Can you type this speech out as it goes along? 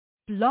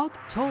Blog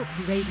Talk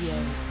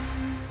Radio.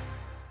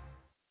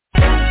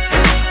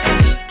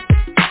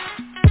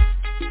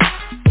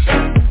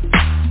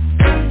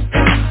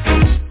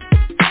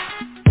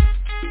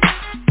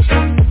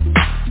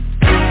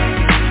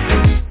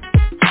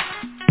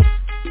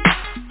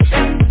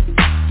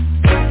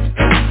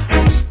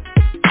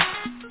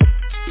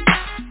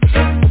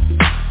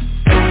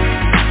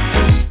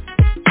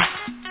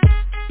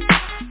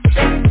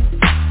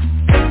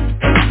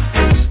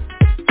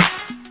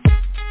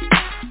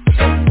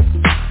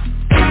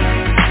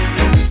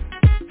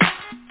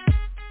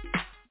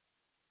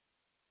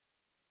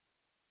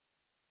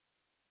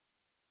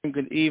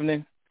 Good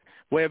evening,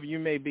 wherever you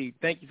may be.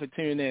 Thank you for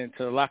tuning in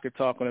to Locker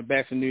Talk on the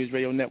Batchelor News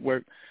Radio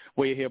Network,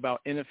 where you hear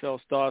about NFL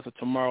stars of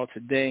tomorrow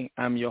today.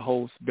 I'm your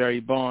host,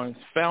 Barry Barnes,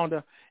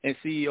 founder and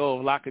CEO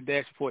of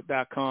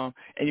Locker-Report.com.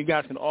 And you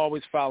guys can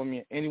always follow me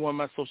at any one of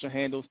my social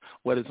handles,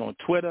 whether it's on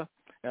Twitter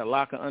at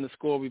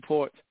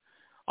Locker_Report,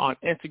 on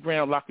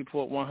Instagram,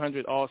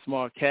 LockReport100, all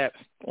small caps,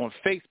 on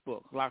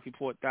Facebook,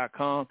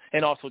 LockReport.com,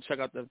 and also check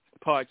out the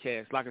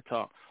podcast, Locker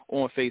Talk,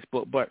 on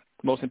Facebook. But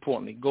most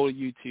importantly, go to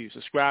YouTube.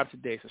 Subscribe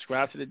today.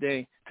 Subscribers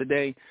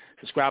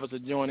are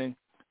join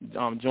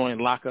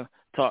Locker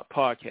Talk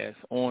Podcast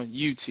on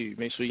YouTube.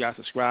 Make sure you guys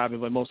subscribe,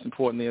 but most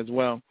importantly as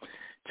well,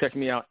 check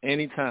me out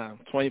anytime,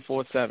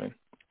 24/7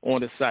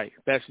 on the site,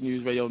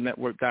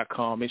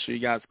 BatchelorNewsRadioNetwork.com. Make sure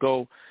you guys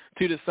go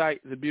to the site.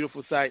 It's a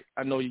beautiful site.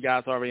 I know you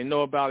guys already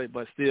know about it,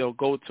 but still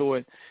go to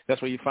it. That's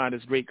where you find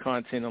this great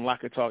content on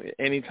Locker Talk at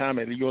any time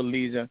at your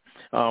leisure.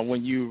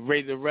 When you're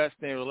ready to rest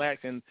and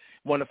relax and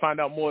want to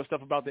find out more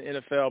stuff about the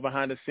NFL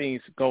behind the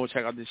scenes, go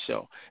check out this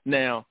show.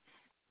 Now,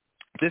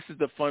 this is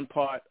the fun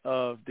part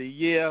of the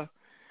year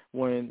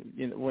when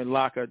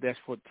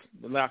Locker-Report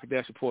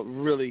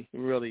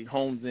really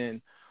homes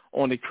in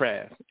on the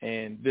craft.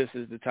 And this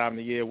is the time of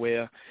the year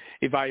where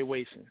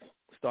evaluations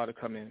started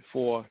coming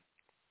for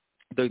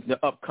the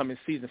upcoming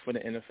season for the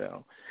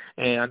NFL.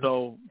 And I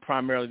know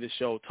primarily this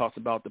show talks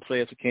about the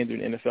players who came through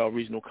the NFL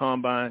Regional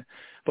Combine,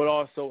 but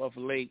also of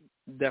late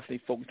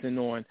definitely focusing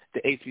on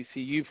the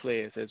HBCU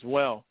players as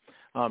well,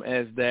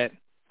 as that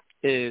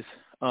is,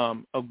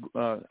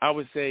 I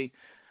would say,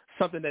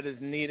 something that is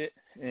needed.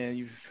 And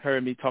you've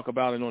heard me talk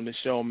about it on the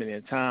show many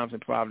times,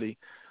 and probably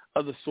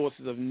other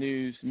sources of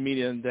news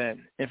media that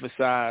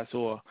emphasize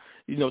or,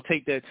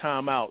 take their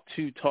time out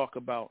to talk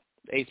about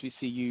the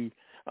HBCU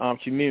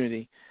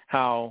community,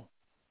 how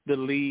the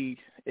league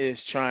is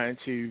trying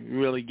to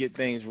really get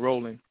things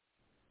rolling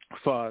as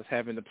far as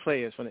having the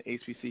players from the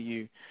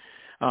HBCU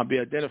be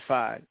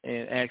identified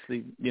and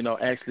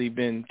actually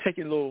been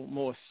taken a little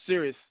more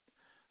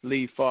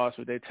seriously far as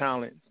with their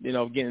talent,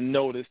 getting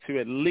noticed to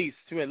at least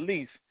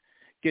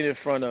get in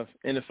front of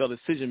NFL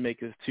decision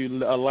makers to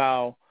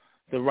allow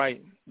the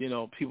right,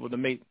 people to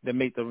make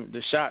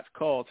the shots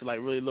called to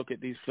really look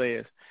at these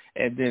players,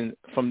 and then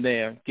from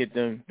there get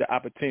them the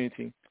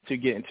opportunity to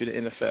get into the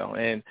NFL.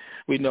 And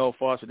we know, as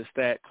far as the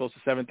stat, close to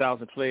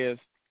 7,000 players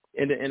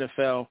in the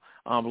NFL.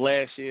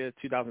 Last year,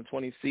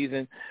 2020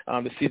 season,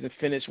 the season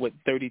finished with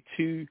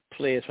 32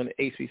 players from the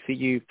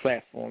HBCU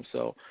platform.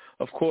 So,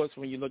 of course,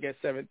 when you look at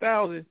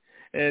 7,000,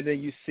 and then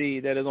you see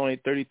that there's only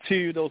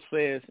 32 of those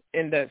players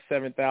in that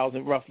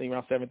 7,000, roughly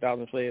around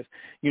 7,000 players,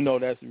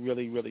 that's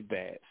really, really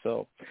bad.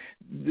 So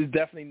there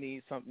definitely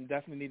needs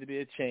to be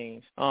a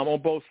change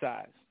on both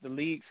sides, the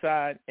league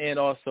side and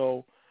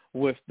also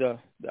with the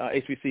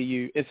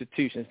HBCU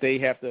institutions. They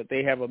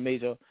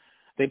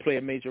play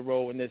a major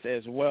role in this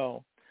as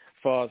well,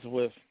 as far as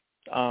with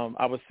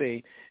I would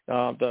say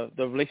the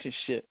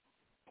relationship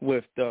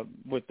with the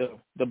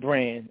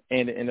brand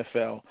and the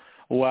NFL.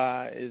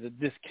 Why is a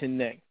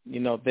disconnect,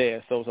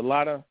 there? So it's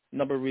a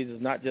number of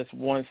reasons, not just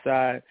one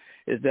side.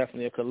 It's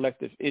definitely a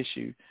collective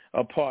issue,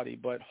 a party.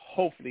 But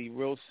hopefully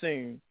real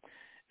soon,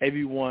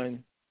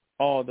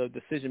 all the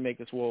decision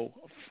makers will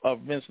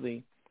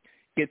eventually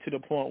get to the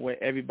point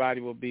where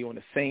everybody will be on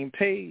the same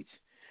page.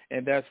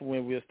 And that's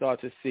when we'll start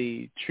to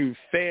see true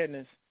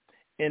fairness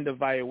in the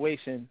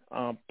evaluation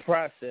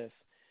process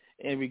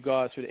in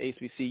regards to the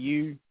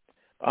HBCU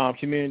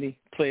community,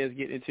 players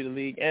get into the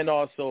league, and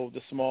also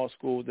the small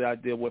schools that I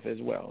deal with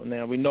as well.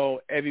 Now, we know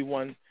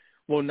everyone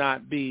will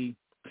not be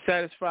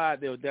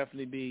satisfied. There will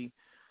definitely be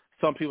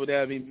some people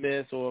that will be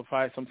missed or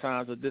probably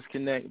sometimes a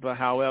disconnect. But,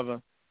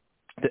 however,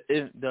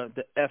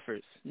 the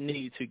efforts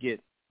need to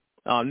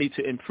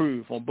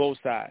improve on both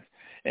sides.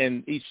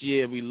 And each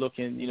year we're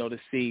looking, to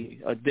see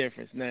a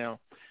difference. Now,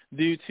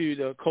 due to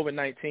the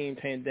COVID-19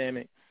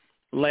 pandemic,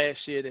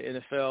 last year the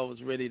NFL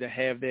was ready to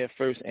have their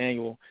first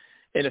annual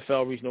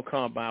NFL Regional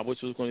Combine,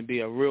 which was going to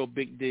be a real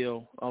big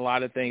deal, a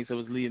lot of things that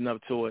was leading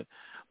up to it.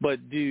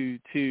 But due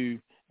to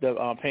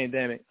the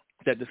pandemic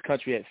that this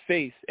country had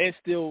faced and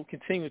still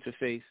continue to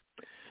face,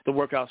 the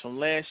workouts from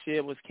last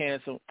year was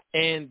canceled,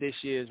 and this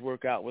year's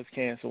workout was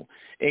canceled,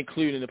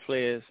 including the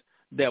players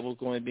that was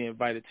going to be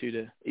invited to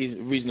the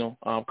Regional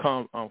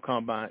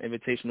Combine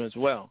Invitational as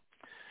well.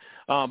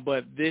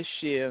 But this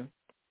year,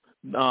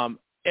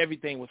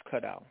 everything was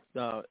cut out.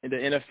 The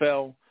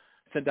NFL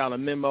sent out a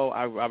memo.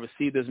 I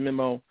received this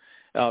memo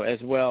as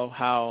well,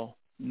 how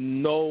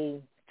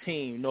no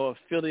team, no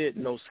affiliate,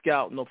 no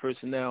scout, no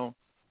personnel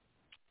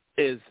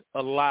is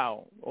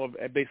allowed or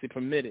basically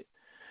permitted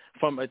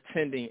from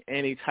attending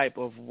any type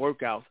of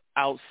workouts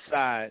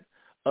outside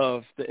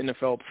of the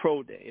NFL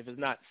Pro Day. If it's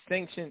not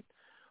sanctioned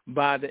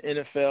by the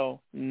NFL,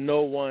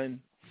 no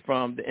one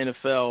from the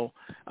NFL,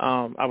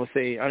 I would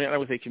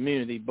say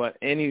community, but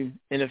any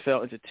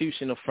NFL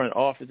institution or front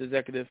office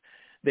executive,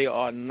 they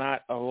are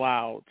not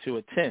allowed to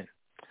attend.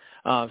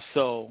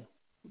 So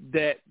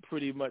that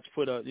pretty much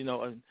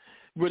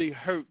really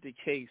hurt the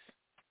case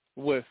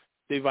with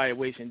the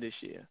evaluation this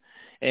year.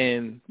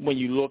 And when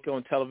you look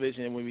on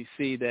television and when we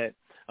see that,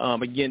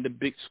 again, the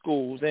big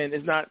schools, and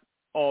it's not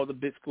all the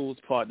big schools'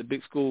 part, the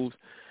big schools,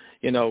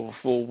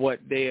 for what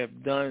they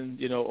have done,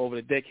 over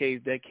the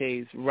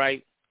decades,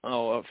 right,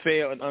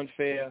 fair and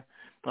unfair.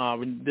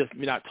 We're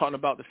not talking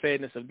about the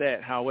fairness of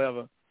that.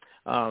 However,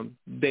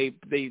 they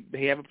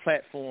have a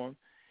platform,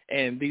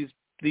 and these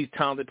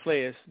talented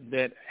players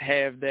that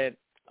have that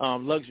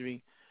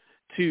luxury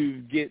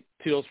to get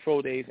to those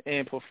pro days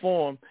and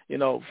perform,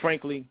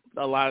 frankly,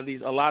 a lot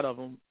of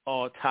them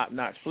are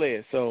top-notch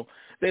players. So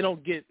they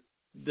don't get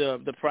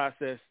the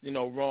process,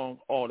 wrong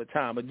all the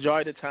time.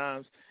 Majority of the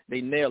times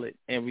they nail it,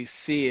 and we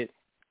see it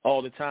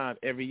all the time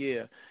every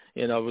year.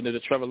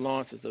 The Trevor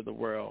Lawrences of the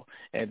world,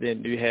 and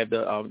then you have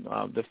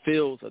the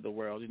Fields of the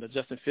world,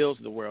 Justin Fields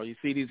of the world. You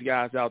see these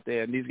guys out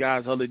there, and these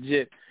guys are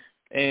legit,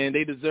 and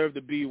they deserve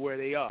to be where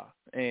they are,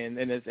 and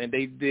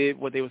they did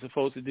what they were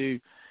supposed to do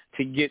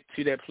to get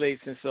to that place,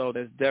 and so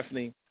there's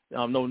definitely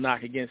no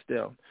knock against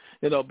them.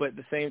 But at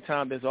the same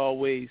time, there's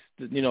always,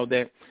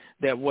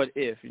 that what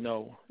if,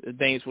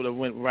 things would have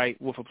went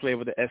right with a player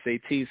with the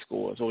SAT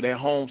scores or their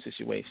home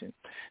situation.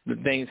 The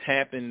things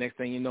happen, next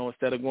thing you know,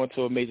 instead of going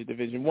to a major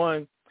Division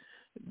I,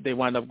 they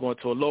wind up going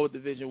to a lower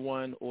Division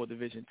I or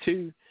Division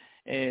II,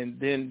 and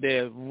then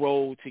their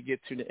road to get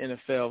to the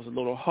NFL is a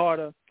little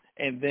harder.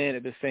 And then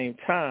at the same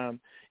time,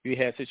 you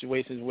have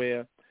situations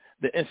where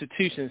the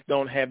institutions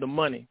don't have the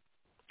money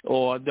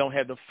or don't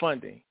have the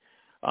funding,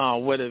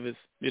 whether it's,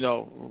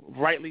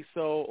 rightly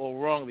so or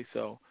wrongly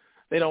so.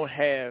 They don't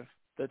have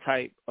the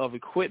type of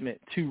equipment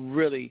to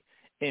really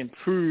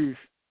improve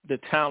the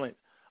talent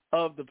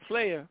of the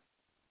player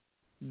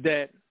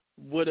that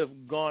would have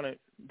garnered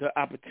the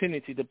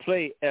opportunity to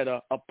play at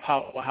a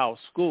powerhouse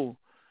school.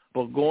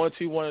 But going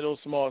to one of those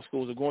small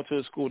schools or going to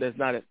a school that's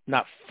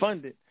not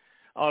funded,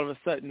 all of a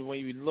sudden when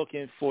you're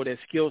looking for their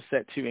skill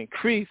set to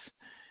increase,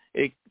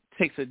 it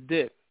takes a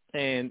dip.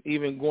 And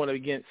even going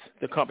against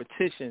the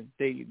competition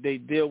they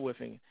deal with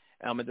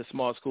at the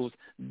small schools,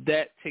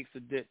 that takes a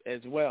dip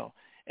as well.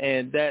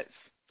 And that's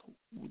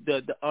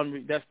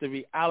that's the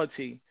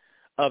reality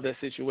of that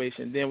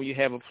situation. Then when you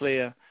have a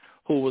player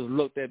who was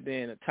looked at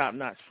being a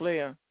top-notch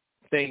player,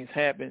 things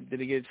happen. Then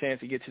they get a chance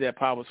to get to that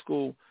power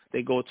school.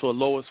 They go to a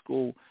lower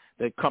school.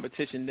 The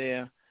competition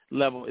there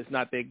level is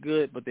not that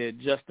good, but they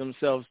adjust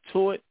themselves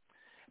to it.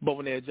 But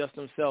when they adjust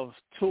themselves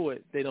to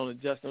it, they don't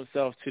adjust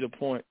themselves to the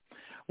point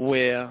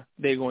where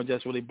they're going to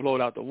just really blow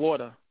it out the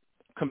water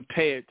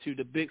compared to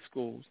the big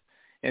schools.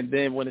 And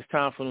then when it's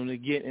time for them to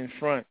get in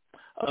front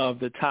of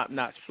the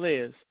top-notch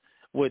players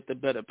with the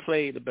better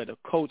play, the better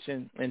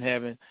coaching, and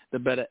having the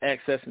better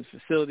access and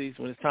facilities,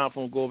 when it's time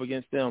for them to go over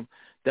against them,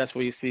 that's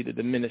where you see the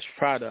diminished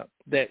product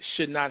that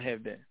should not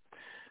have been.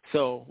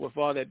 So with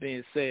all that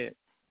being said,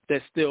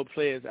 there's still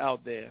players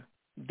out there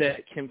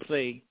that can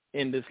play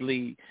in this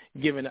league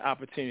given the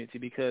opportunity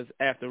because,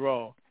 after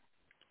all,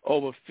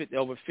 over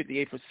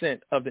 58%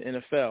 of the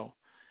NFL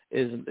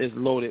is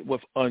loaded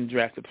with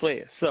undrafted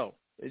players. So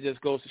it just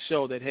goes to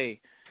show that,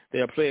 hey,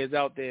 there are players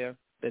out there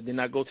that did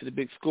not go to the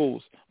big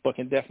schools but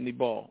can definitely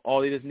ball.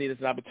 All they just need is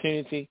an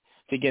opportunity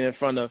to get in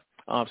front of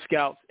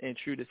scouts and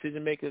true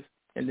decision makers,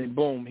 and then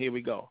boom, here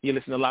we go. You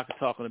listen to Locker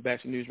Talk on the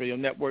Batchelor News Radio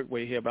Network,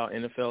 where you hear about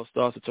NFL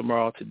stars of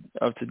tomorrow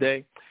of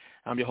today.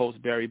 I'm your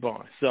host, Barry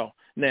Barnes. So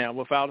now,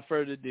 without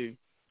further ado,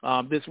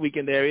 this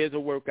weekend there is a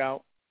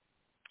workout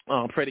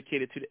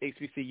predicated to the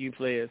HBCU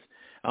players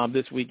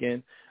this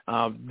weekend.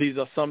 These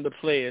are some of the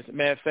players.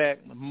 Matter of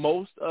fact,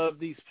 most of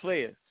these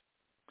players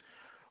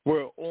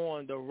were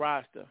on the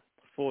roster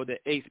for the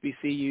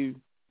HBCU,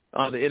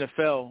 the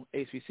NFL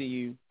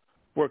HBCU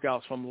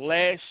workouts from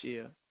last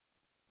year,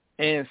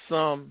 and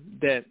some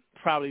that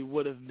probably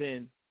would have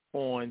been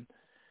on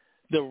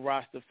the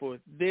roster for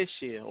this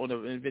year, or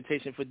the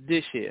invitation for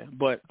this year.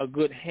 But a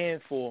good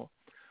handful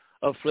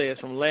of players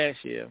from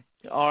last year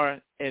are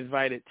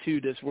invited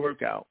to this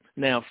workout.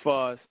 Now, as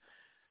far as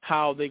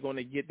how they're going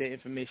to get their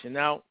information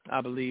out, I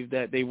believe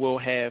that they will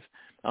have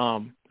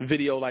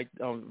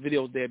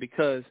videos there,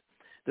 because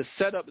the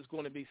setup is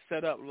going to be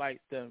set up like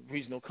the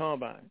regional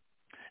combine.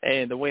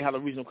 And the way how the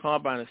regional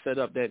combine is set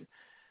up, that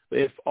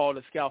if all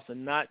the scouts are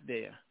not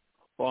there,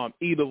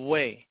 either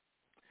way,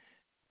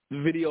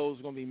 video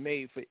is going to be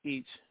made for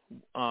each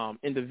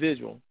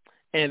individual.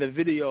 And the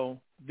video,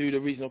 through the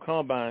regional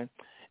combine,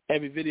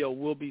 every video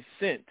will be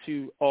sent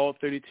to all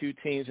 32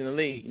 teams in the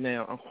league.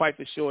 Now, I'm quite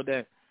for sure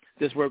that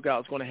this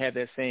workout is going to have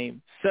that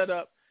same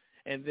setup,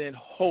 and then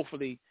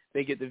hopefully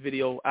they get the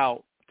video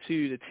out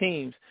to the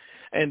teams.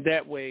 And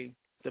that way,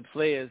 the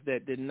players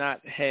that did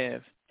not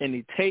have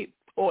any tape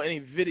or any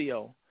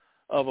video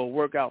of a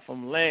workout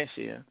from last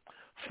year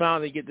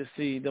finally get to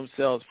see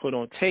themselves put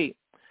on tape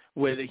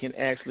where they can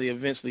actually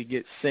eventually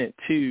get sent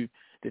to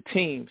the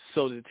teams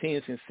so the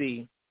teams can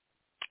see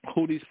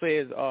who these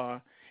players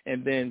are,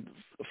 and then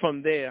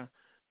from there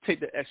take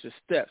the extra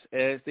steps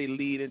as they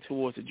lead in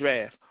towards the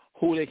draft,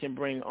 who they can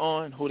bring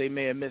on, who they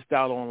may have missed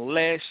out on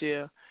last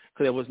year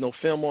because there was no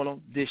film on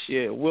them. This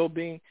year it will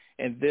be,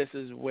 and this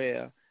is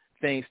where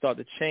things start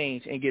to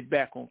change and get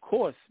back on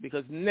course,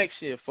 because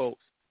next year,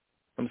 folks,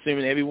 I'm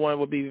assuming everyone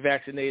will be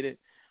vaccinated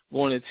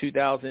going into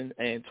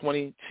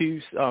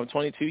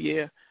 2022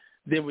 year.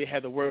 Then we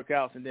have the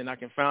workouts, and then I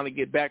can finally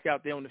get back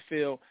out there on the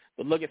field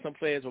to look at some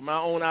players with my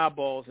own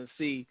eyeballs and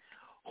see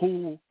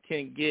who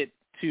can get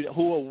to,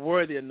 who are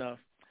worthy enough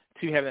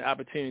to have an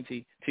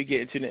opportunity to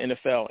get into the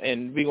NFL.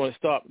 And we're going to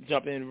start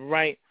jumping in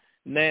right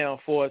now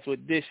for us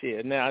with this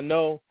year. Now, I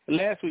know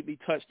last week we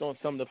touched on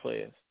some of the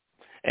players,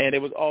 and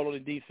it was all on the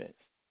defense.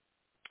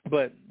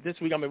 But this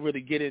week I'm going to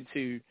really get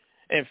into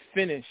and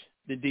finish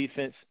the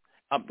defense.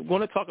 I'm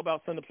going to talk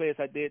about some of the players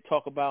I did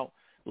talk about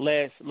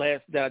last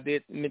that I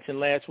did mention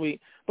last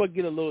week, but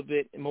get a little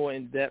bit more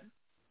in depth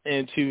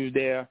into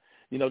their,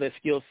 their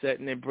skill set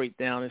and their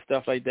breakdown and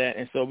stuff like that.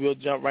 And so we'll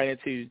jump right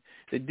into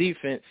the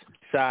defense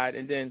side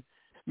and then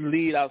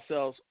lead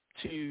ourselves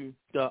to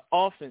the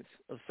offensive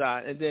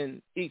side, and then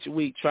each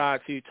week try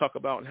to talk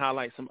about and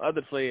highlight some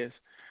other players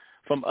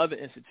from other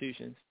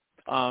institutions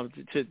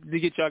to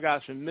get y'all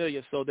guys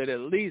familiar, so that at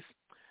least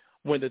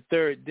when the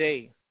third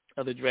day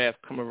of the draft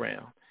come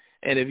around,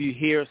 and if you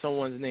hear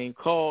someone's name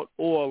called,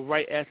 or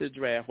right after the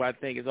draft, what I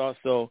think is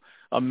also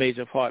a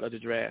major part of the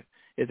draft,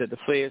 is that the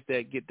players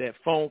that get that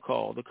phone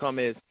call to come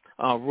as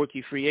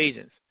rookie free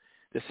agents,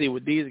 to see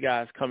what these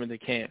guys come into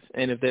camps.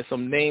 And if there's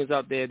some names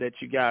out there that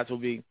you guys will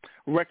be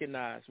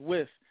recognized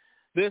with,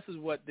 this is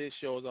what this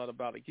show is all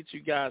about. It gets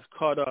you guys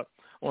caught up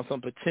on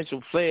some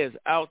potential players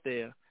out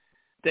there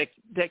that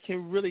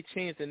can really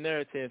change the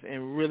narrative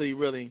and really,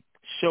 really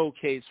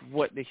showcase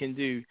what they can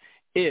do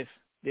if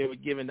they were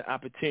given the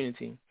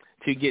opportunity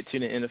to get to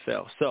the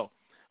NFL. So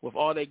with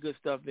all that good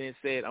stuff being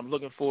said, I'm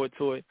looking forward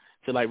to it,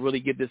 to really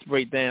get this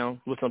breakdown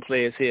with some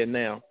players here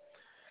now.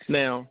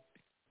 Now,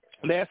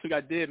 last week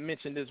I did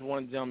mention this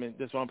one gentleman,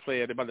 this one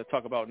player they're about to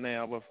talk about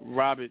now, with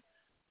Robert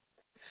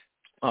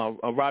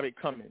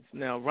Cummins.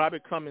 Now,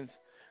 Robert Cummins,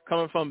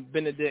 coming from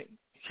Benedict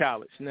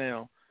College.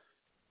 Now,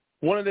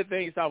 one of the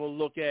things I will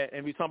look at,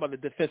 and we talk about the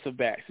defensive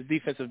backs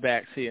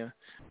here.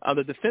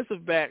 The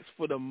defensive backs,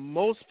 for the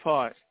most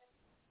part,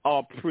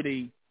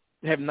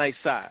 have nice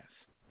size.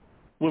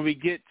 When we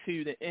get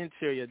to the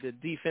interior, the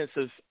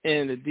defensive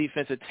end, the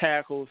defensive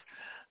tackles,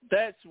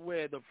 that's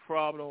where the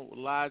problem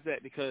lies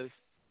at, because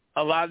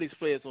a lot of these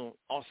players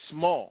are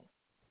small.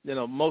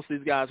 Most of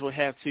these guys will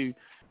have to,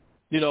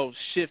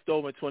 shift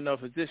over to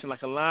another position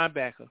like a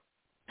linebacker,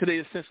 because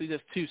they're essentially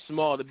just too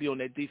small to be on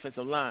that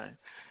defensive line.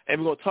 And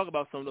we're going to talk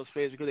about some of those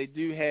players, because they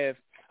do have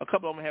a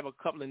couple of them have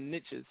a couple of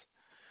niches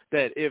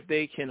that if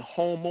they can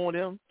home on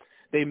them,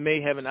 they may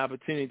have an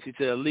opportunity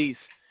to at least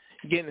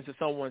get into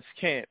someone's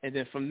camp, and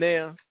then from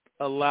there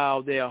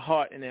allow their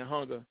heart and their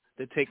hunger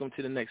to take them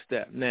to the next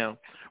step. Now,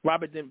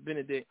 Robert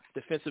Benedict,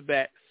 defensive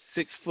back,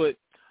 6 foot,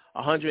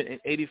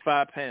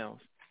 185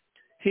 pounds.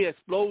 He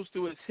explodes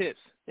through his hips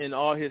in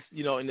all his,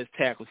 in his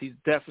tackles. He's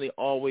definitely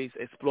always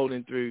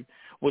exploding through,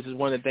 which is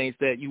one of the things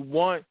that you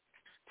want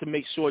to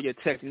make sure your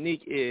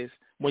technique is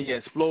when you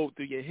explode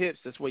through your hips.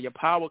 That's where your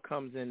power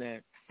comes in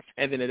at.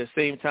 And then at the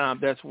same time,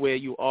 that's where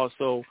you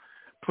also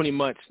pretty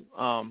much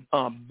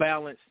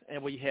balance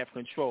and where you have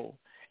control.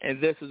 And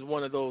this is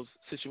one of those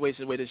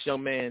situations where this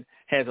young man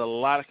has a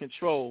lot of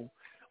control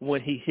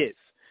when he hits.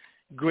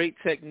 Great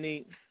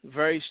technique,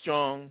 very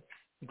strong,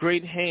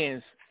 great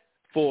hands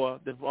for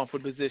the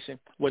position.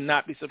 Would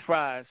not be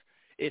surprised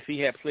if he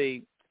had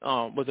played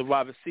was a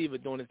wide receiver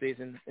during his days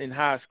in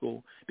high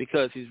school,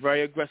 because he's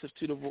very aggressive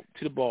to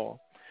the ball,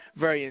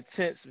 very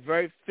intense,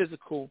 very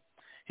physical.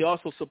 He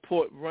also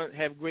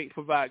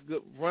provide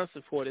good run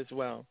support as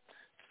well.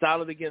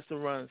 Solid against the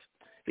runs,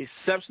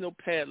 exceptional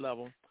pad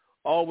level,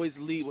 always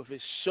lead with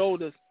his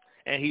shoulders,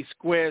 and he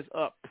squares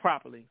up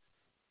properly.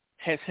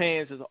 His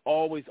hands is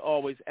always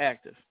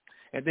active.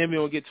 And then we're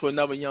going to get to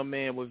another young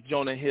man with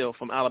Jonah Hill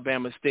from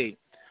Alabama State,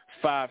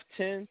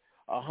 5'10",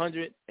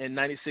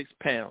 196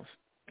 pounds,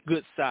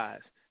 good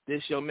size.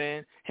 This young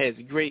man has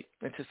great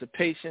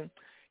anticipation.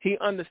 He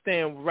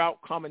understands route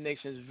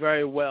combinations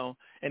very well,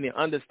 and he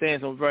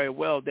understands them very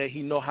well that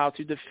he knows how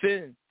to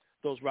defend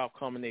those route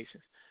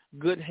combinations.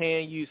 Good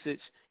hand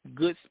usage,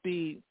 good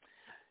speed,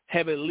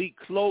 have elite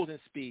closing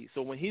speed.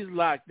 So when he's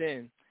locked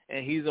in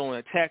and he's on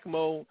attack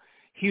mode,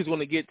 he's going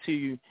to get to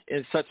you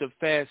in such a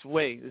fast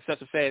way, in such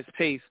a fast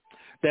pace,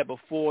 that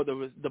before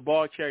the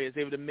ball carrier is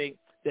able to make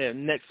their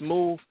next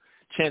move,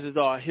 chances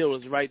are Hill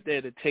is right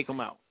there to take him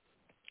out.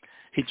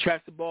 He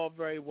tracks the ball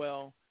very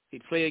well. He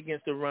plays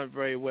against the run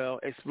very well,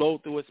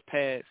 explode through his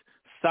pads,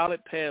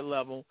 solid pad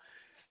level,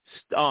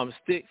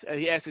 sticks.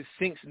 He actually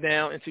sinks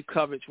down into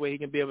coverage where he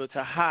can be able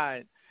to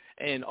hide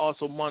and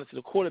also monitor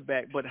the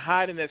quarterback, but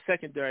hide in that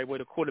secondary where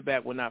the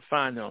quarterback will not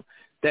find him.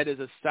 That is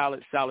a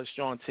solid,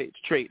 strong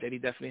trait that he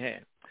definitely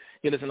had.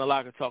 You listen to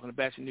Locker Talk on the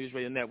Batchelor News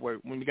Radio Network.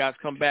 When you guys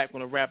come back,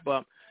 we're going to wrap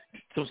up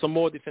some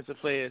more defensive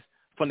players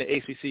from the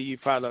HBCU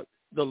product.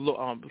 The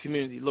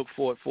community look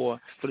forward for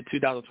the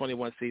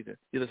 2021 season.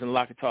 You listen to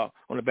Locker Talk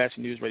on the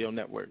Batchelor News Radio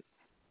Network.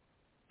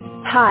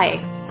 Hi,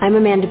 I'm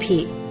Amanda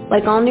Pete.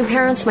 Like all new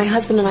parents, my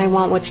husband and I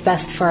want what's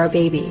best for our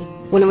baby.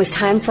 When it was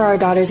time for our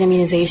daughter's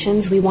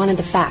immunizations, we wanted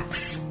the facts.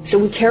 So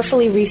we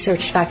carefully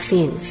researched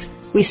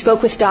vaccines. We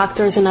spoke with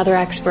doctors and other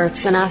experts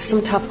and asked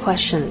some tough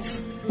questions.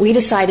 We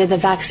decided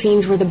that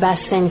vaccines were the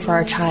best thing for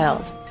our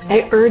child.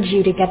 I urge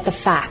you to get the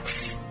facts.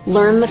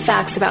 Learn the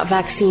facts about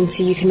vaccines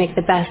so you can make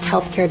the best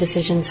healthcare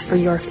decisions for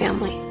your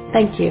family.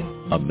 Thank you.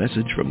 A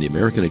message from the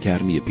American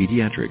Academy of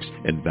Pediatrics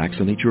and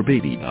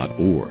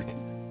vaccinateyourbaby.org.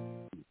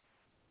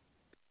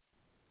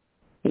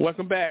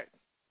 Welcome back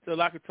to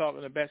Locker Talk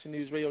on the Batchelor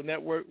News Radio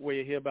Network, where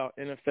you hear about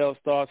NFL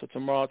stars for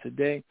tomorrow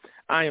today.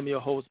 I am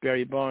your host,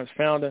 Barry Barnes,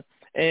 founder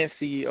and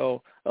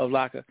CEO of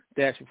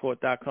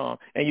Locker-Report.com.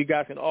 And you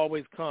guys can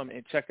always come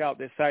and check out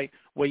their site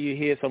where you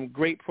hear some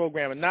great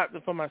programming, not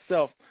just for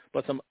myself,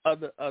 but some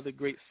other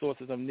great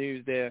sources of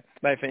news there.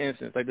 Like, for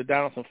instance, like the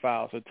Donaldson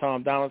Files with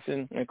Tom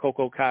Donaldson and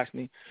Coco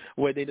Coshney,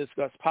 where they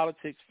discuss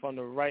politics from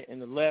the right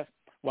and the left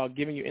while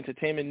giving you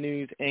entertainment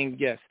news and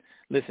guests.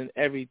 Listen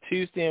every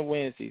Tuesday and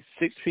Wednesday,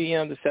 6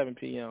 p.m. to 7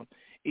 p.m.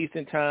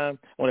 Eastern Time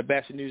on the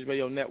Batchelor News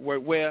Radio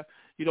Network, where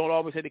you don't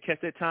always have to catch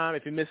that time.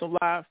 If you miss them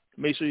live,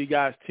 make sure you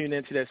guys tune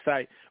into that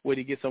site where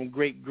they get some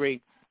great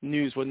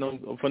news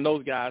from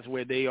those guys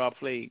where they are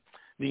played.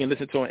 You can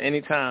listen to them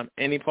anytime,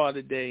 any part of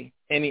the day,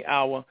 any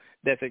hour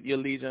that's at your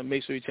leisure.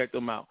 Make sure you check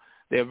them out.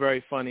 They're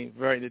very funny,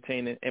 very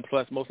entertaining, and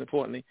plus, most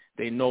importantly,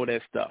 they know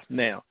their stuff.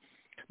 Now,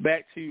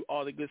 back to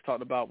all the good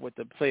talked about with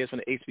the players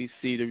from the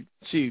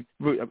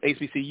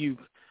HBCU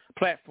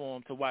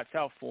platform to watch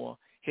out for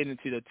heading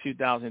into the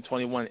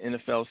 2021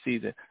 NFL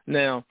season.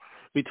 Now,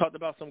 we talked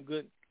about some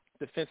good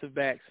defensive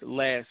backs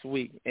last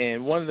week,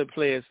 and one of the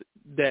players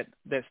that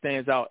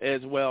stands out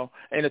as well,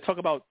 and to talk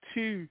about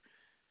two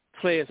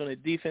players on the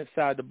defense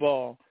side of the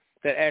ball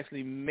that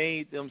actually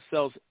made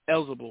themselves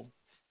eligible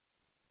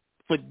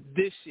for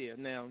this year.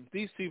 Now,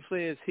 these two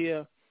players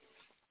here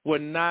were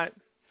not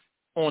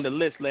on the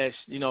list last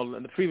year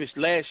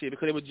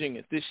because they were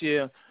juniors. This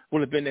year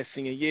would have been their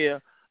senior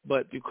year,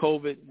 but through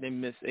COVID, they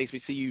missed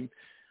HBCU.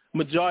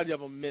 Majority of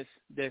them missed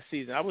their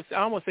season. I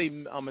don't want to say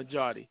a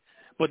majority,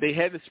 but they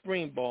had the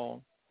spring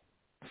ball.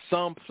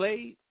 Some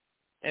played,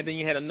 and then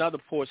you had another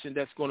portion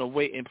that's going to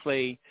wait and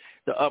play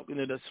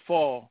this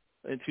fall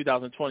in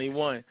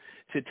 2021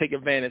 to take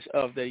advantage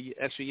of the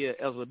extra year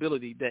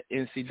eligibility that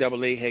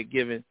NCAA had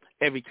given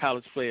every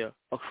college player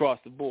across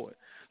the board.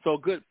 So a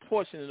good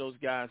portion of those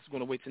guys is going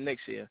to wait till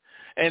next year.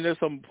 And there's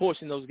some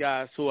portion of those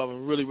guys who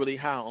I'm really, really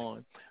high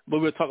on. But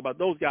we'll talk about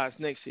those guys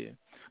next year.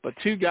 But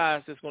two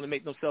guys that's going to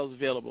make themselves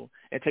available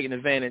and taking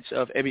advantage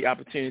of every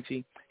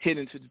opportunity heading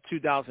into the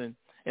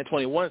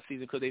 2021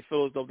 season because they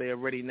feel as though they are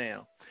ready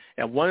now.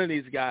 And one of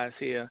these guys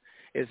here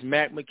is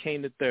Mac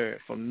McCain III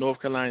from North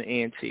Carolina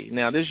A&T.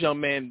 Now, this young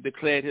man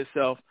declared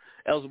himself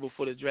eligible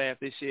for the draft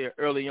this year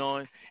early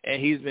on,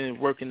 and he's been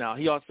working out.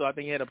 He also, I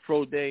think, he had a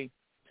pro day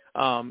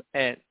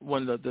at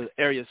one of the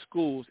area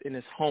schools in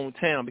his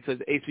hometown because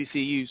the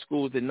HBCU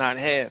schools did not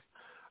have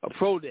a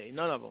pro day.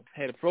 None of them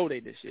had a pro day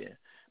this year.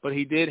 But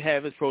he did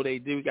have his pro day.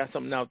 Dude got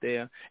something out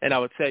there. And I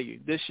would tell you,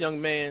 this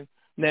young man,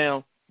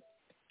 now,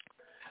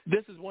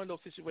 this is one of those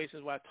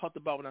situations where I talked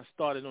about when I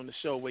started on the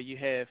show where you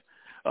have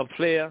a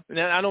player.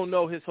 Now, I don't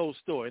know his whole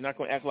story. I'm not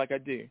going to act like I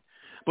do.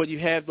 But you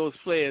have those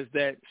players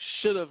that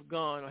should have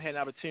gone or had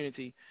an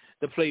opportunity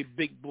to play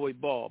big boy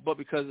ball. But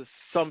because of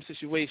some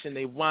situation,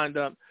 they wind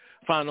up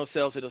finding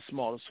themselves at a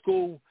smaller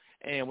school.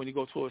 And when you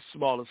go to a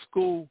smaller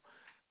school,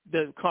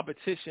 the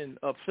competition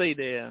of play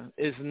there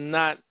is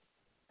not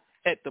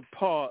at the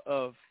par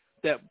of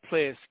that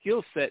player's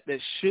skill set that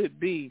should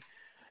be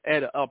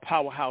at a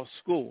powerhouse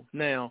school.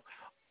 Now,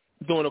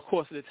 during the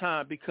course of the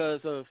time, because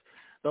of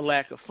the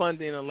lack of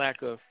funding, the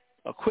lack of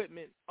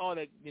equipment, all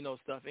that,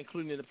 stuff,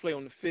 including the play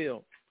on the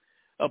field,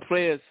 a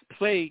player's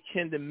play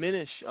can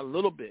diminish a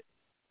little bit.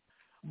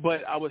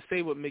 But I would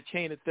say with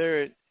McCain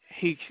III,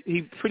 he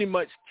pretty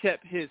much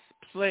kept his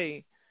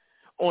play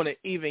on an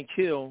even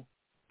keel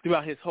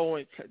throughout his whole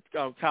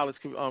college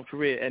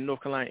career at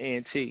North Carolina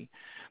A&T.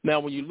 Now,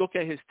 when you look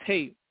at his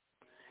tape,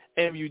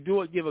 and you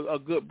do give a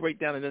good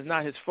breakdown, and it's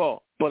not his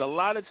fault, but a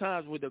lot of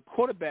times with the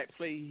quarterback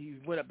play he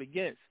went up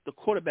against, the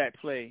quarterback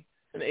play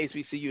in the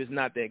HBCU is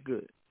not that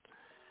good.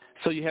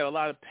 So you have a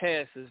lot of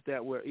passes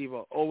that were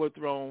either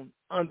overthrown,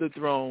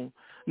 underthrown,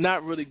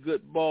 not really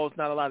good balls,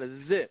 not a lot of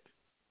zip.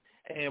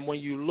 And when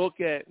you look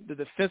at the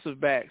defensive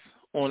backs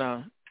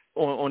on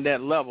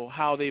that level,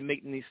 how they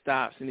making these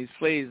stops and these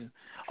plays,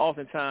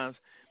 oftentimes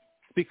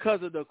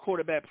because of the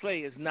quarterback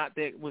play was not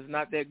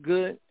that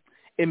good,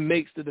 it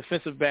makes the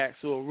defensive backs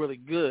who are really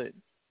good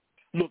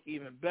look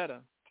even better.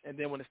 And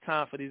then when it's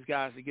time for these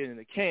guys to get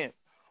into camp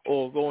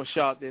or go and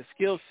show out their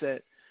skill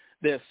set,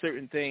 there are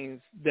certain things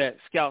that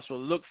scouts will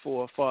look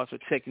for as far as for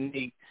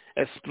technique,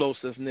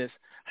 explosiveness,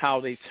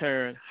 how they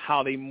turn,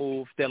 how they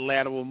move, their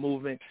lateral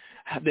movement,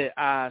 their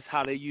eyes,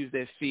 how they use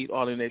their feet,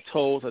 are they on their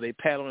toes, are they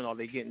paddling, are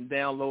they getting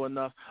down low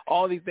enough?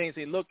 All these things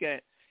they look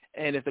at,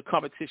 and if the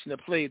competition to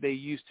play they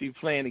used to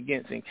playing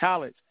against in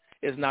college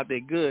is not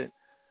that good,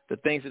 the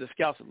things that the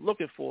scouts are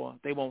looking for,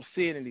 they won't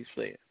see it in these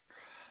players.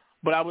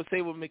 But I would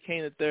say with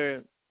McCain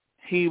III,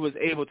 he was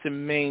able to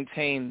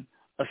maintain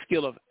a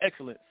skill of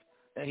excellence,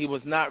 and he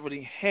was not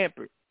really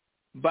hampered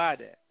by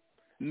that,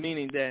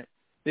 meaning that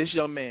this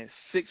young man,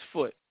 6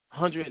 foot,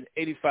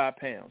 185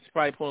 pounds,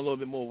 probably pulling a little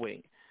bit more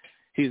weight.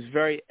 He's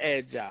very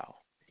agile.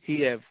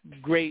 He have a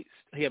great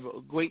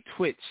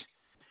twitch,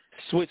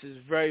 switches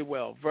very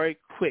well, very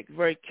quick,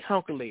 very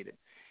calculated.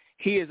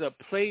 He has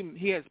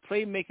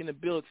playmaking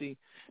ability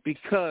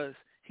because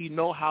he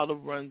know how to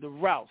run the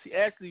routes. He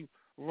actually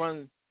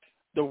runs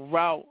the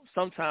route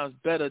sometimes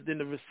better than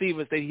the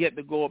receivers that he had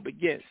to go up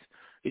against.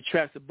 He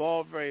tracks the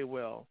ball very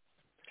well,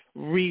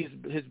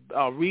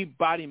 read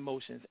body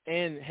motions,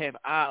 and have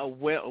eye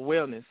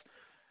awareness.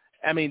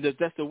 I mean,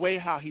 that's the way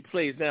how he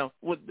plays. Now,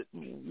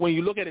 when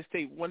you look at his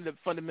tape, one of the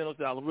fundamentals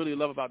that I really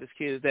love about this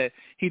kid is that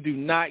he do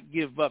not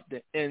give up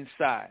the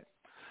inside.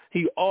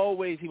 He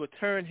would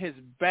turn his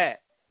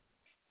back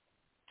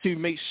to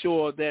make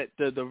sure that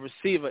the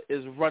receiver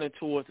is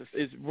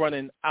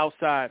running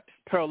outside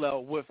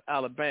parallel with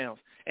out of bounds.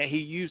 And he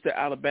used the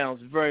out of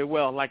bounds very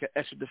well like an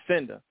extra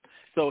defender.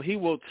 So he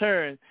will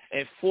turn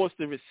and force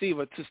the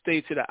receiver to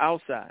stay to the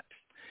outside.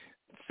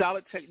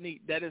 Solid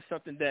technique, that is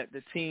something that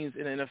the teams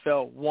in the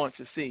NFL want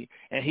to see.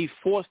 And he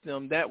forced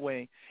them that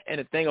way. And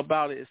the thing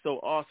about it is so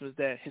awesome is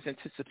that his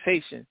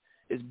anticipation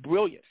is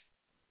brilliant.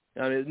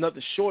 There's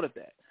nothing short of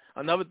that.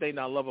 Another thing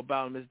I love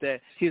about him is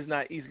that he's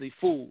not easily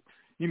fooled.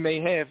 You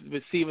may have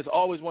receivers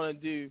always want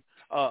to do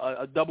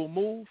a double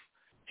move.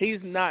 He's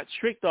not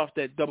tricked off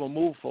that double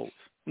move, folks.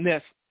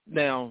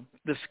 Now,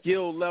 the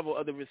skill level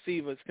of the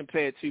receivers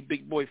compared to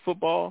big boy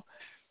football,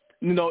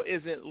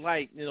 isn't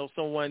like,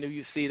 someone who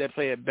you see that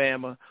play at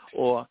Bama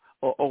or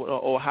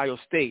Ohio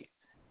State.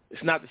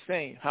 It's not the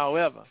same.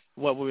 However,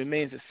 what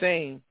remains the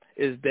same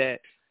is that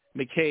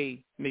McKay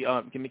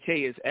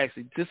is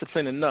actually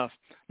disciplined enough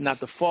not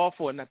to fall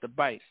for it, not to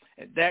bite,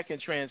 and that can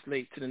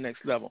translate to the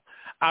next level.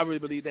 I really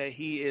believe that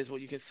he is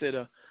what you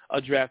consider a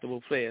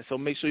draftable player. So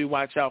make sure you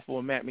watch out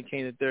for Matt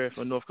McCain III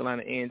from North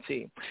Carolina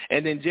A&T.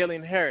 And then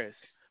Jalen Harris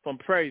from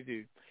Prairie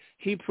View,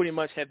 he pretty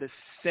much had the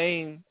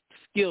same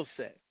skill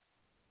set,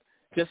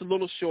 just a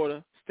little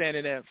shorter,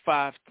 standing at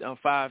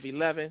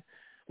 5'11",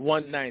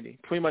 190.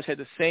 Pretty much had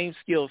the same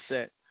skill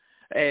set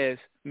as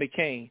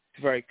McCain.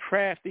 Very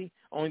crafty.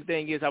 Only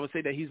thing is I would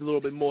say that he's a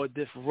little bit more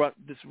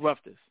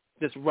disruptive.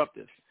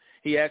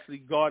 He actually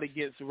guard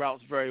against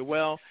routes very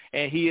well,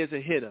 and he is a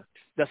hitter.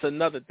 That's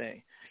another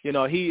thing.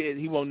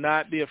 He will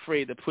not be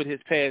afraid to put his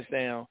pads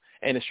down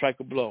and to strike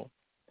a blow.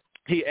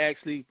 He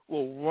actually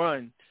will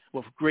run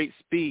with great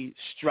speed,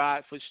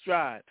 stride for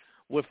stride,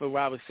 with a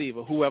wide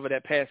receiver, whoever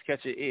that pass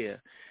catcher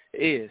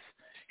is.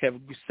 Have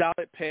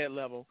solid pad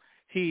level.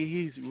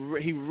 He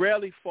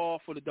rarely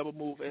fall for the double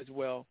move as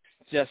well,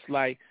 just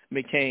like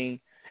McCain.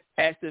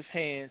 Active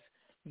hands,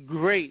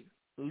 great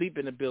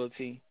leaping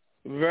ability,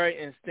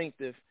 very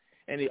instinctive,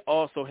 and he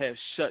also has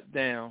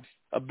shutdown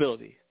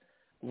ability.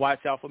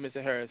 Watch out for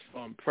Mr. Harris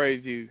from Prairie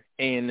View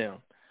A&M.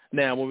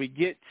 Now, when we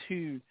get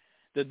to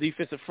the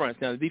defensive fronts,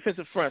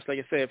 like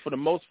I said, for the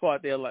most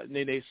part,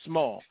 they're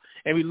small.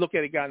 And we look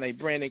at a guy named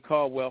Brandon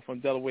Caldwell from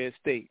Delaware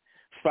State,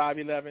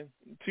 5'11",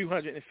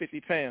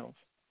 250 pounds.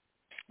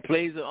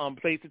 Plays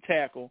the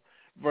tackle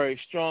very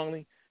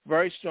strongly,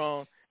 very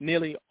strong,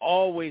 nearly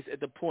always at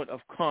the point of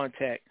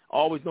contact,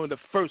 always knowing the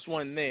first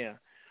one there.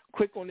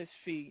 Quick on his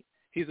feet,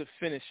 he's a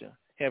finisher.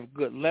 Have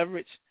good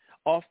leverage,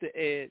 off the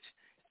edge,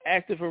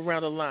 active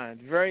around the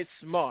line, very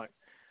smart.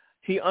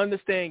 He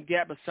understands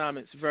gap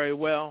assignments very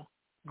well,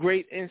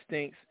 great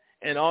instincts,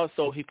 and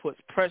also he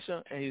puts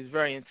pressure, and he's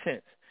very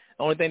intense.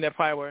 The only thing that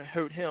probably would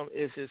hurt him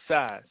is his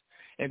size.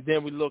 And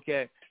then we look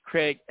at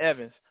Craig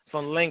Evans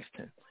from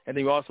Langston, and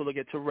then we also look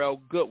at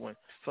Terrell Goodwin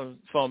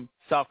from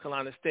South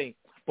Carolina State.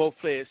 Both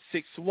players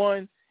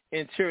 6'1",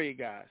 interior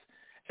guys.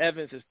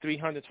 Evans is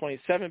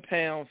 327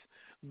 pounds.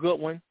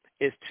 Goodwin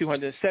is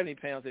 270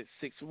 pounds at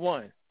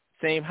 6'1",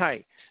 same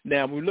height.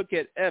 Now, when we look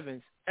at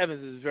Evans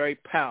is very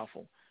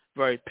powerful,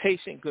 very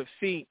patient, good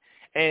feet,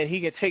 and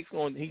he can take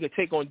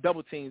on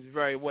double teams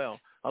very well.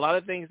 A lot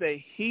of things that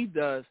he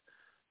does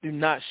do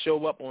not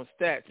show up on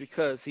stats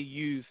because he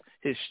used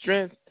his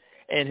strength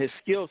and his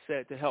skill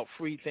set to help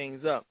free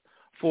things up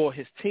for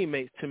his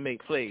teammates to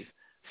make plays.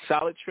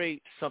 Solid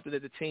trait, something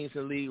that the teams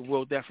in the league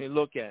will definitely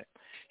look at.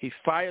 He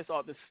fires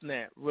off the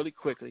snap really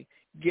quickly,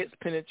 gets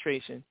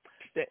penetration,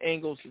 the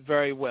angles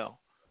very well.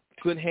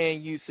 Good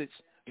hand usage,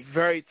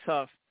 very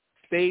tough,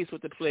 stays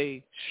with the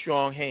play,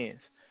 strong hands.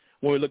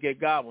 When we look at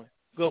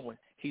Goodwin,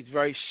 he's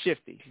very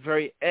shifty,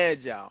 very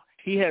agile.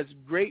 He has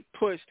great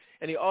push,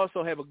 and he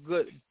also have a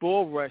good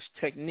bull rush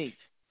technique.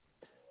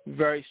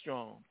 Very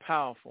strong,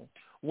 powerful.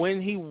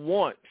 When he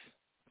wants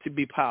to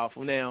be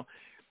powerful. Now,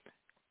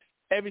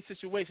 every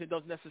situation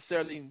doesn't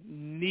necessarily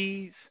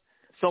need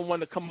someone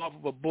to come off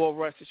of a bull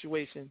rush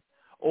situation,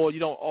 or you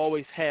don't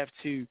always have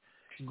to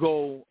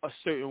go a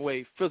certain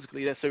way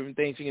physically. There's certain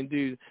things you can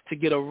do to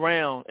get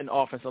around an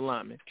offensive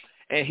lineman.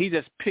 And he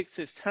just picks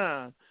his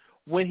time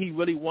when he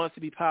really wants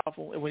to be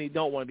powerful and when he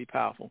don't want to be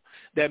powerful.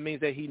 That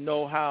means that he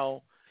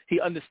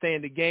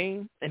understands the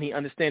game and he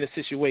understands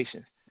the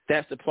situation.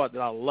 That's the part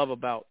that I love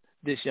about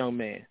this young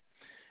man.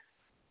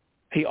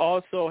 He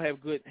also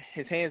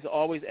his hands are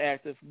always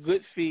active,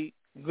 good feet,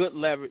 good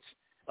leverage,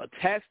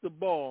 attacks the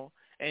ball,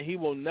 and he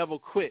will never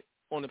quit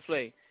on the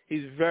play.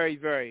 He's very,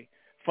 very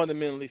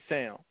fundamentally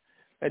sound.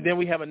 And then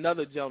we have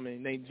another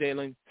gentleman named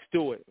Jalen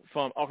Stewart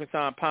from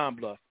Arkansas and Pine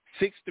Bluff.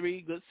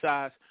 6'3", good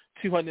size,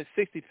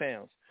 260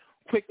 pounds.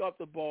 Quick up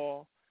the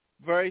ball,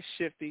 very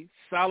shifty,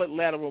 solid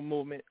lateral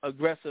movement,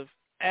 aggressive,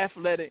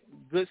 athletic,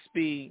 good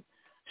speed,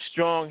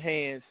 strong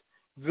hands,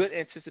 good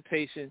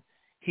anticipation.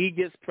 He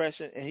gets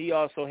pressure, and he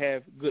also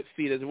has good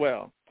feet as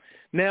well.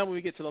 Now when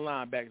we get to the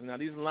linebackers, now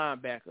these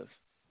linebackers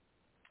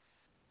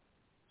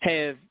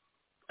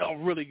are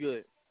really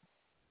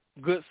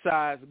good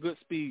size, good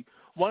speed.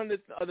 One of the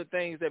other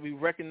things that we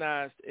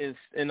recognized is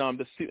in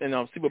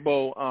Super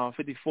Bowl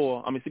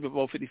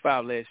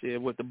 55 last year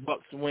with the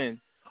Bucs win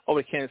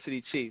over the Kansas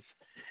City Chiefs.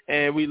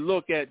 And we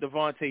look at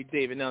Devontae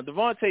David. Now,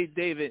 Devontae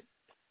David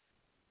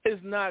is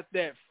not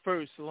that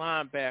first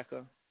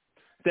linebacker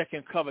that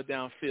can cover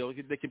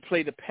downfield, that can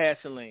play the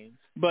passing lanes.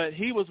 But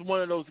he was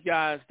one of those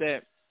guys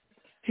that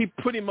he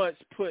pretty much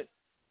put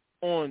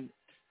on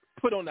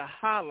the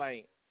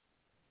highlight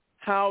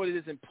how it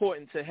is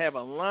important to have a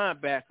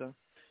linebacker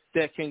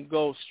that can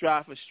go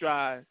stride for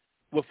stride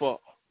with a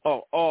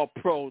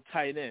all-pro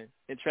tight end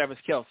in Travis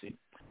Kelce.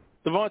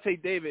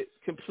 Devontae David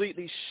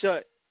completely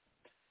shut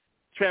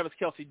Travis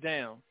Kelce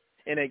down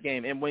in that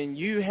game. And when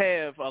you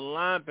have a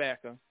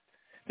linebacker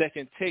that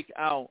can take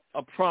out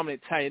a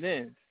prominent tight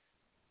end,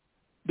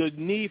 the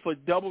need for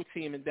double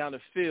teaming down the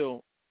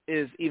field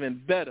is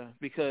even better,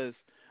 because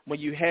when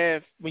you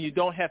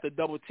don't have to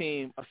double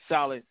team a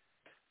solid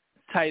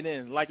tight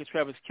end like a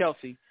Travis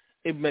Kelce,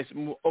 it makes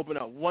open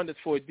up wonders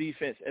for a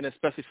defense, and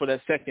especially for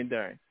that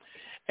secondary.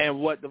 And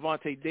what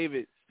Devontae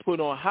David put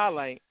on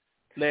highlight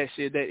last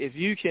year, that if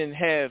you can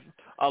have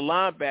a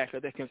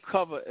linebacker that can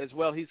cover as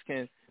well he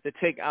can to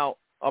take out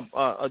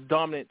a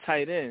dominant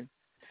tight end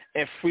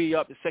and free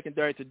up the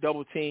secondary to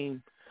double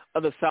team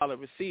other solid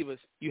receivers,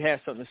 you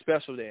have something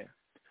special there.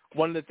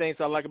 One of the things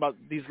I like about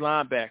these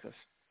linebackers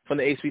from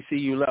the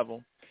HBCU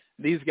level,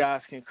 these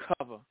guys can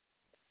cover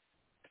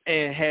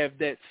and have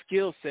that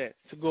skill set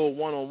to go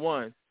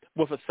one-on-one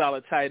with a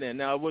solid tight end.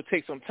 Now, it will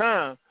take some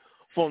time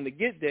for them to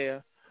get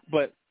there,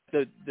 but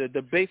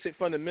the basic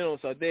fundamentals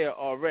are there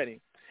already.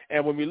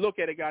 And when we look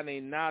at a guy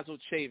named Nigel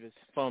Chavis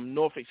from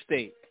Norfolk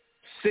State,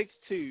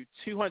 6'2",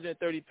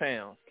 230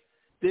 pounds,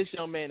 this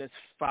young man is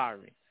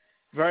fiery,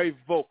 very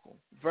vocal,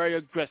 very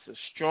aggressive,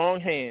 strong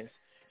hands,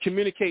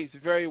 communicates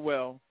very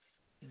well,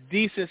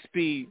 decent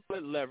speed,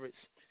 good leverage.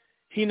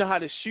 He knows how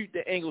to shoot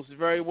the angles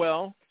very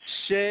well,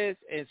 sheds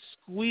and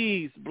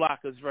squeeze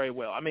blockers very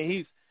well. I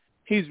mean,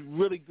 he's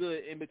really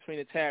good in between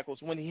the tackles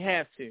when he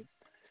has to.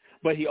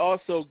 But he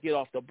also get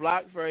off the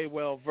block very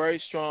well,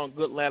 very strong,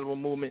 good lateral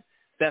movement.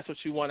 That's what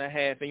you want to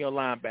have in your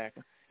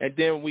linebacker. And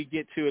then we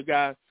get to a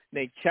guy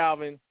named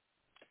Colin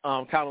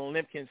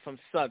Limpkins from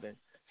Southern,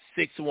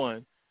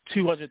 6'1",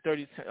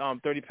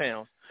 230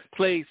 pounds.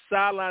 Plays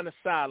sideline to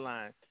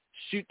sideline,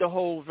 shoot the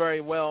hole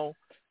very well,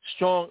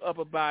 strong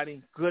upper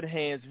body, good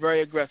hands,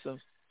 very aggressive,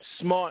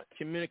 smart,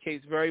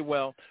 communicates very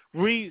well,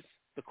 reads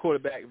the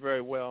quarterback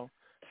very well,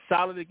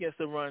 solid against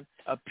the run,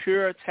 a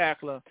pure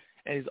tackler,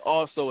 and he's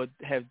also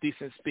has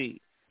decent speed.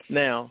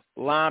 Now,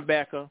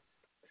 linebacker,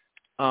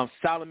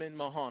 Solomon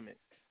Muhammad,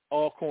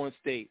 Alcorn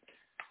State.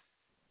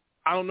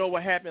 I don't know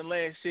what happened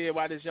last year,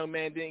 why this young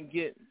man didn't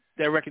get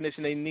that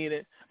recognition they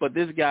needed, but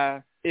this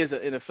guy is an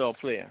NFL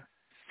player.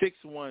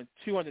 6'1",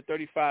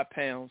 235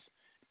 pounds,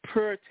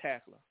 pure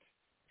tackler,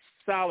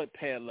 solid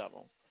pad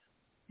level,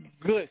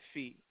 good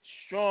feet,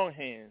 strong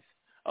hands,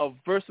 a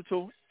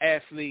versatile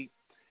athlete.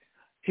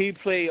 He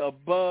played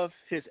above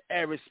his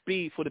average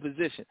speed for the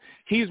position.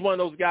 He's one of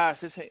those guys,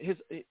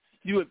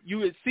 you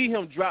would see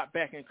him drop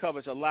back in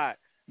coverage a lot,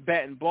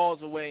 batting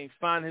balls away,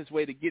 find his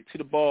way to get to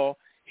the ball.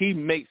 He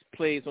makes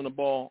plays on the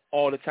ball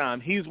all the time.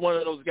 He's one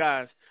of those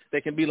guys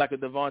that can be like a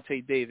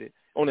Devontae David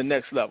on the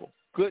next level.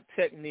 Good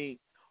technique,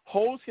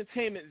 holds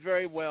containment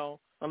very well,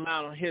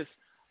 allowing his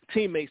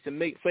teammates to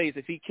make plays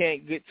if he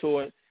can't get to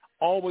it,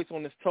 always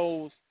on his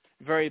toes,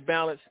 very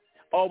balanced,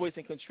 always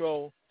in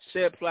control,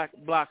 shed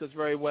blockers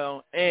very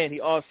well, and he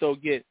also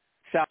gets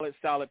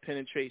solid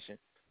penetration.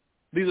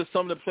 These are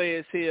some of the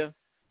players here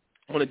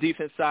on the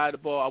defense side of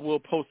the ball. I will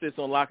post this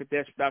on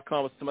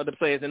LockerDash.com with some other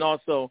players, and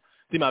also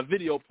do my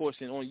video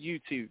portion on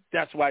YouTube.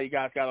 That's why you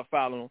guys got to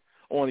follow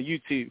on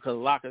YouTube,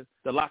 because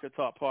the Locker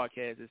Talk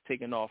podcast is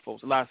taking off,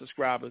 folks. A lot of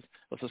subscribers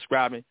are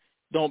subscribing.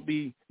 Don't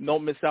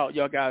miss out.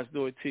 Y'all guys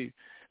do it too.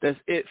 That's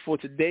it for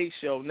today's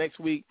show. Next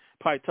week,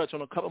 probably touch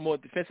on a couple more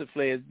defensive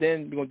players.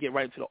 Then we're going to get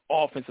right to the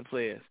offensive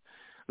players.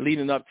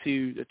 leading up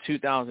to the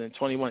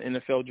 2021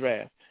 NFL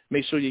Draft.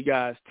 Make sure you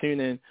guys tune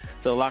in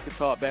to the Locker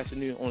Talk Batchelor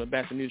News on the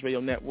Batchelor News Radio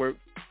Network,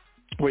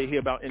 where you hear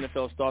about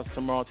NFL stars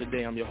tomorrow.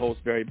 Today, I'm your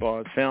host, Barry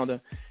Barnes,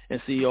 founder and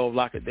CEO of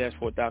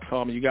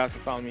Locker-Report.com. And you guys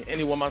can follow me on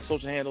any one of my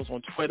social handles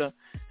on Twitter,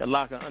 at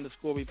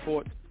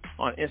Locker_Report,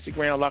 on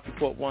Instagram,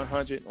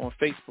 Locker-Report100, on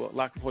Facebook,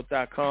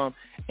 Locker-Report.com,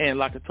 and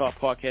Locker Talk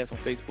Podcast on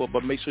Facebook.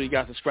 But make sure you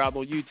guys subscribe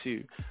on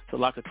YouTube to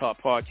Locker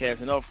Talk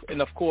Podcast.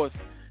 And of course,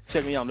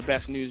 check me out on the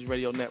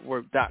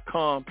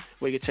BatchelorNewsRadioNetwork.com,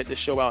 where you can check the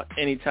show out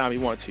anytime you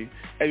want to.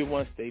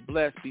 Everyone stay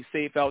blessed. Be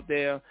safe out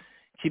there.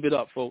 Keep it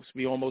up, folks.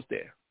 We're almost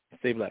there.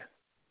 Stay blessed.